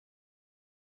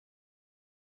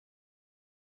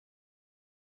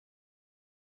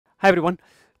Hi everyone.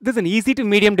 This is an easy to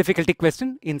medium difficulty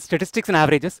question in statistics and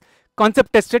averages.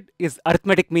 Concept tested is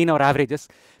arithmetic mean or averages.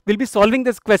 We'll be solving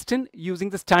this question using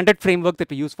the standard framework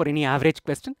that we use for any average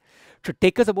question. It should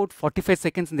take us about 45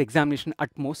 seconds in the examination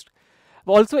at most. I've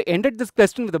also ended this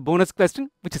question with a bonus question,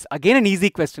 which is again an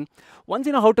easy question. Once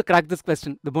you know how to crack this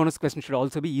question, the bonus question should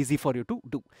also be easy for you to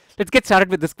do. Let's get started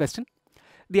with this question.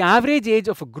 The average age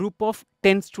of a group of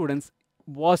 10 students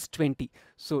was 20.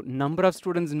 So number of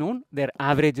students known, their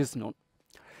average is known.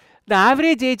 The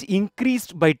average age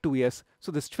increased by 2 years.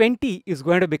 So this 20 is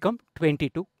going to become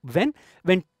 22. When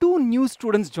 2 new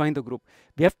students join the group.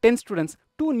 We have 10 students,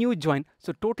 2 new join.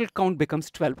 So total count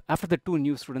becomes 12 after the 2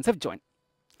 new students have joined.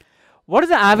 What is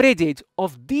the average age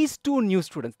of these 2 new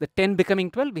students? The 10 becoming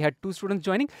 12, we had 2 students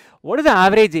joining. What is the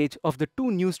average age of the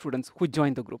 2 new students who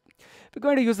joined the group? We're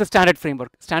going to use the standard framework.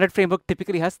 Standard framework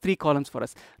typically has 3 columns for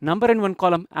us. Number in one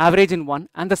column, average in one,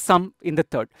 and the sum in the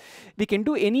third. We can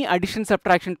do any addition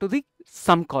subtraction to the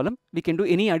sum column. We can do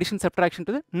any addition subtraction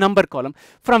to the number column,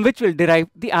 from which we'll derive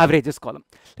the averages column.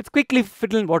 Let's quickly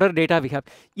fill in what data we have.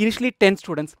 Initially 10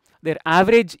 students. Their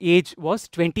average age was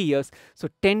 20 years. So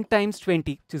 10 times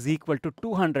 20, which is equal to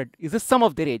 200, is the sum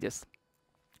of their ages.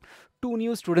 2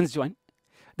 new students join.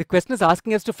 The question is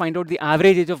asking us to find out the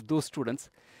average age of those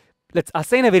students. Let's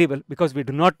assign a variable because we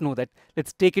do not know that.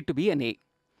 Let's take it to be an A.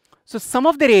 So sum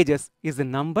of their ages is the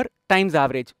number times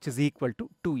average, which is equal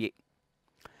to 2A.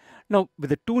 Now,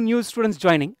 with the 2 new students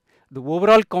joining, the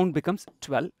overall count becomes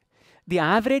 12. The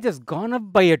average has gone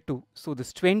up by a 2. So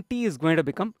this 20 is going to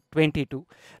become 22.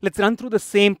 Let's run through the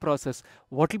same process.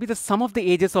 What will be the sum of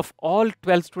the ages of all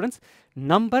 12 students?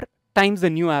 Number times the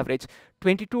new average.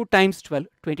 22 times 12,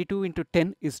 22 into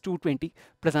 10 is 220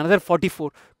 plus another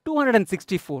 44.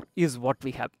 264 is what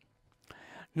we have.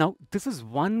 Now, this is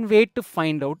one way to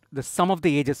find out the sum of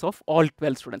the ages of all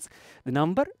 12 students. The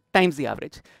number times the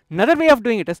average. Another way of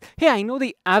doing it is, hey, I know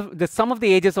the sum of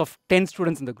the ages of 10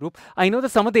 students in the group. I know the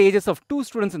sum of the ages of 2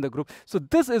 students in the group. So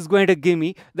this is going to give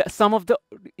me the sum of the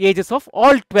ages of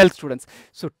all 12 students.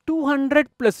 So 200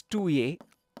 plus 2A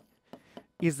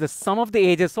is the sum of the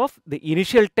ages of the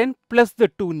initial 10 plus the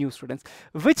 2 new students,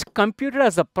 which computed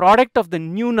as a product of the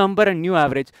new number and new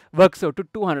average works out to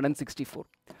 264.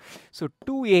 So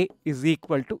 2A is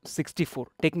equal to 64,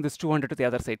 taking this 200 to the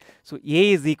other side. So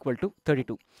A is equal to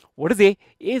 32. What is A? A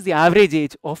is the average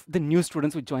age of the new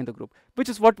students who joined the group, which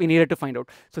is what we needed to find out.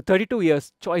 So 32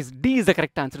 years, choice D is the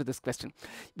correct answer to this question.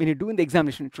 When you do in the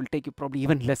examination, it will take you probably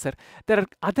even lesser. There are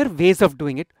other ways of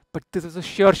doing it, but this is a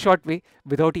sure short way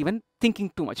without even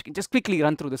thinking too much. You can just quickly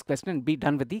run through this question and be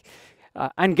done with the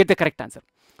and get the correct answer.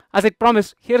 As I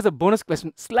promised, here's a bonus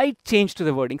question, slight change to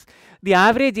the wordings. The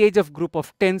average age of group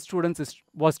of 10 students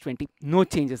was 20, no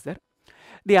changes there.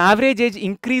 The average age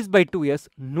increased by 2 years,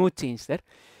 no change there.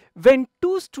 When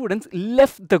 2 students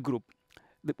left the group,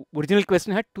 the original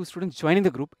question had 2 students joining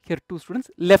the group, here 2 students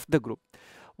left the group.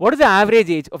 What is the average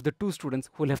age of the 2 students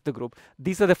who left the group?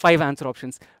 These are the 5 answer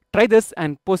options. Try this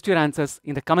and post your answers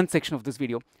in the comment section of this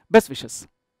video. Best wishes.